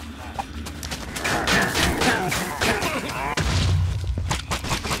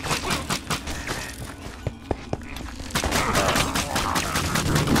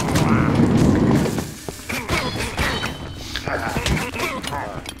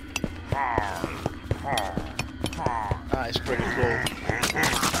 That is pretty cool.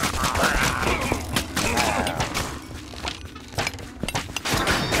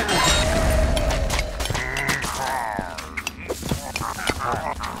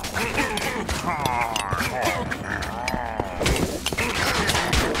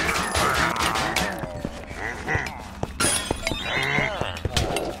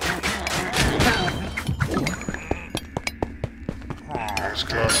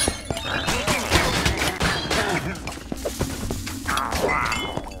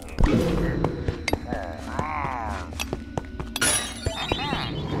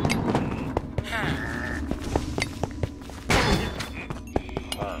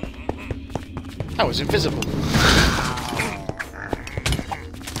 I was invisible.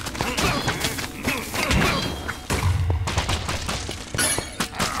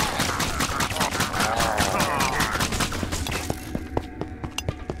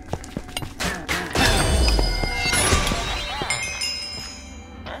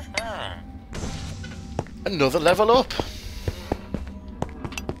 Another level up.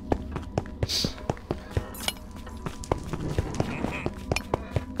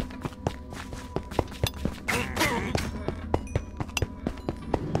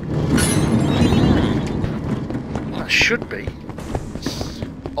 That should be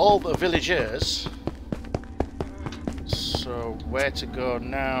all the villagers. So where to go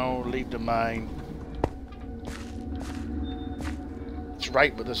now? Leave the mine. It's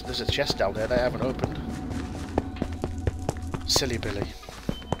right, but there's a chest down there that I haven't opened. Silly Billy.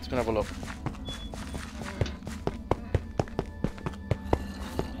 Let's go and have a look.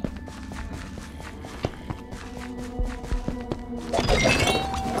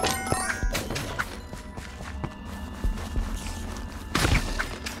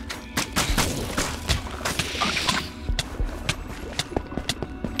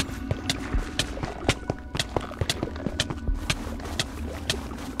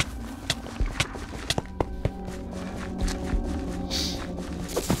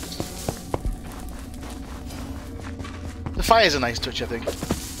 The fire's a nice touch, I think.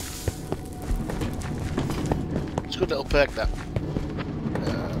 It's a good little perk, that.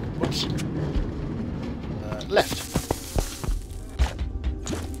 Whoops. Left.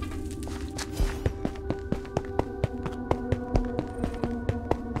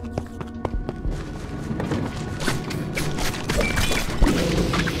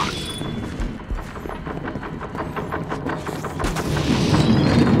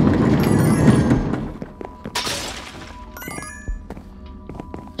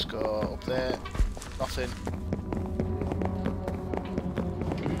 There, nothing.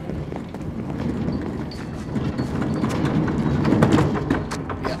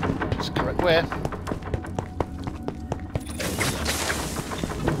 Yeah, it's the correct way.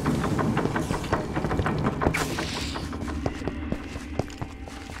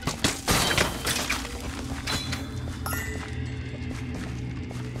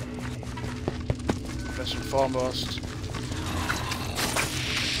 First and foremost.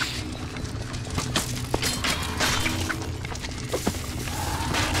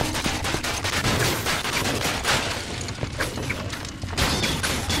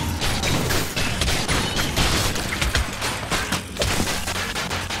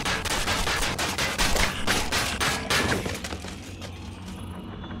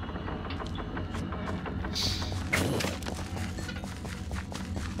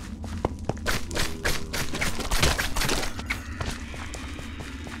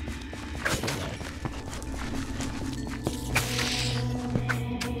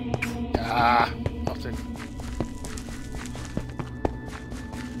 Ah, nothing.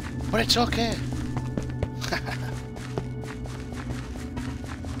 But it's okay.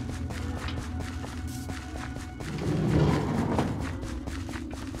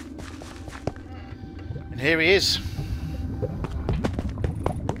 And here he is.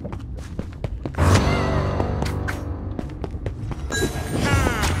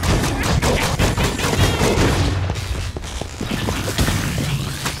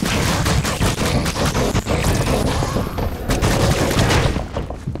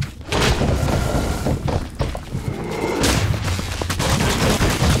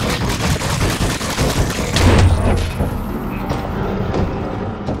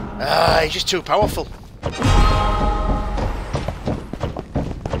 He's just too powerful.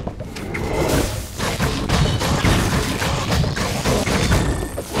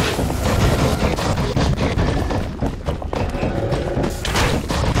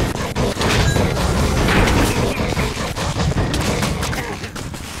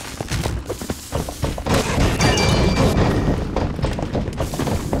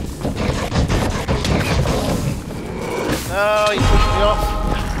 No, he pushed me off.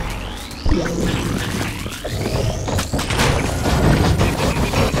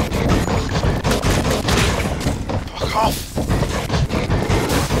 Fuck off!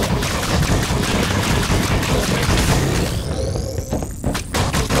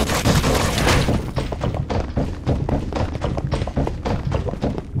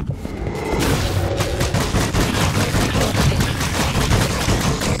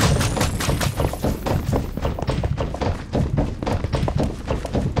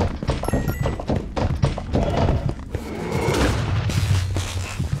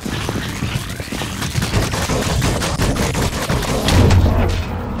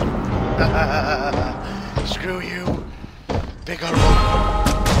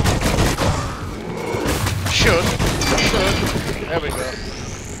 Should. There we go.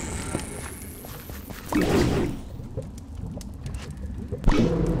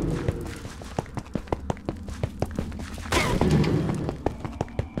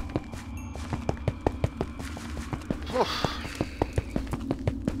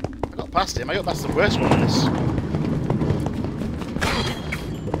 I got past him. I got past the worst one of this.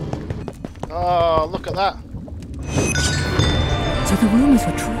 Oh, look at that. So the rumors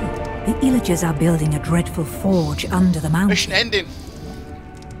were true. The Illagers are building a dreadful forge under the mountain. Mission ending.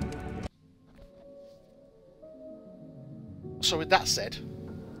 So with that said,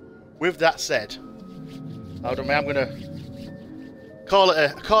 I don't know, I'm gonna call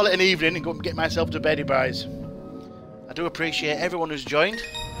it an evening and go and get myself to bed, guys. I do appreciate everyone who's joined.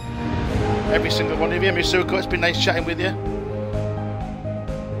 Every single one of you. Misuko, it's been nice chatting with you.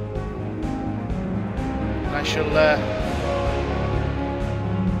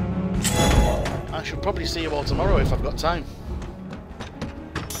 I shall probably see you all tomorrow if I've got time.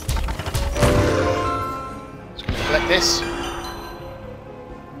 Just gonna collect this.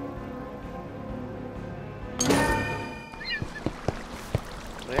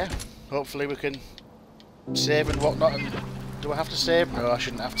 So yeah, hopefully we can save and whatnot. And do I have to save? No, I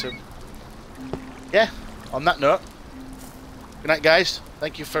shouldn't have to. Yeah, on that note, good night guys.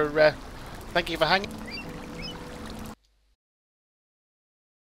 Thank you for hanging.